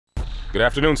Good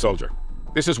afternoon, soldier.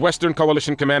 This is Western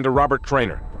Coalition Commander Robert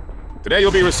Traynor. Today you'll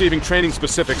be receiving training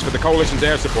specifics for the Coalition's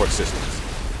air support systems.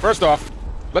 First off,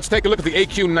 let's take a look at the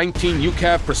AQ-19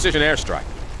 UCAV Precision Airstrike.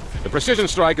 The Precision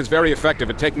Strike is very effective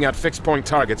at taking out fixed-point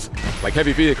targets like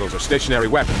heavy vehicles or stationary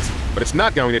weapons, but it's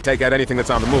not going to take out anything that's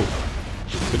on the move.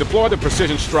 To deploy the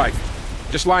Precision Strike,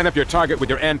 just line up your target with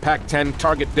your ANPAC-10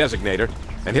 target designator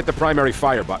and hit the primary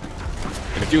fire button.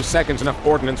 In a few seconds, enough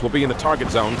ordnance will be in the target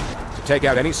zone to take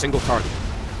out any single target.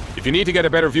 If you need to get a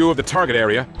better view of the target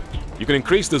area, you can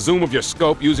increase the zoom of your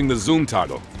scope using the zoom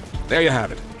toggle. There you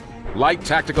have it. Light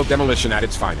tactical demolition at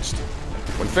its finest.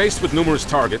 When faced with numerous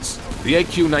targets, the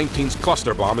AQ-19's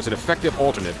cluster bomb is an effective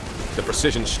alternate to the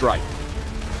Precision Strike.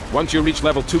 Once you reach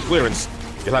level 2 clearance,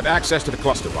 you'll have access to the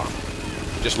cluster bomb.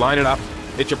 Just line it up,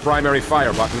 hit your primary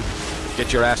fire button,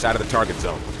 get your ass out of the target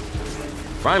zone.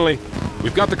 Finally,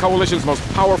 we've got the Coalition's most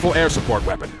powerful air support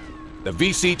weapon, the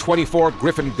VC-24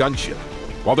 Griffin gunship.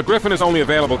 While the Griffin is only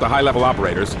available to high-level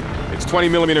operators, its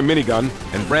 20mm minigun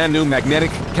and brand-new magnetic,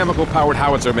 chemical-powered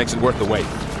howitzer makes it worth the wait.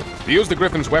 To use the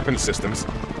Griffin's weapon systems,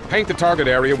 paint the target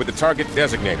area with the target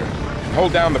designator and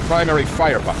hold down the primary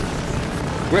fire button.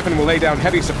 The Griffin will lay down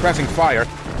heavy suppressing fire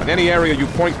on any area you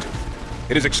point to.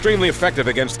 It is extremely effective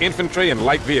against infantry and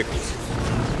light vehicles.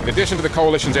 In addition to the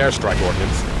Coalition's airstrike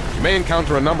ordnance, you may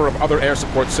encounter a number of other air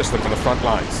support systems on the front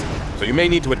lines, so you may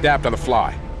need to adapt on the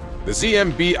fly. The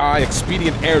ZMBI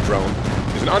Expedient Air Drone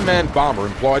is an unmanned bomber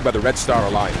employed by the Red Star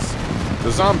Alliance.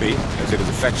 The Zombie, as it is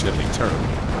affectionately termed,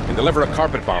 can deliver a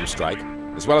carpet bomb strike,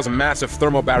 as well as a massive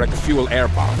thermobaric fuel air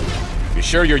bomb. Be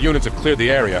sure your units have cleared the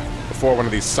area before one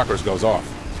of these suckers goes off.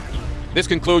 This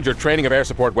concludes your training of air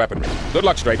support weaponry. Good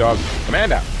luck, Stray Dog.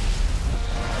 Command out.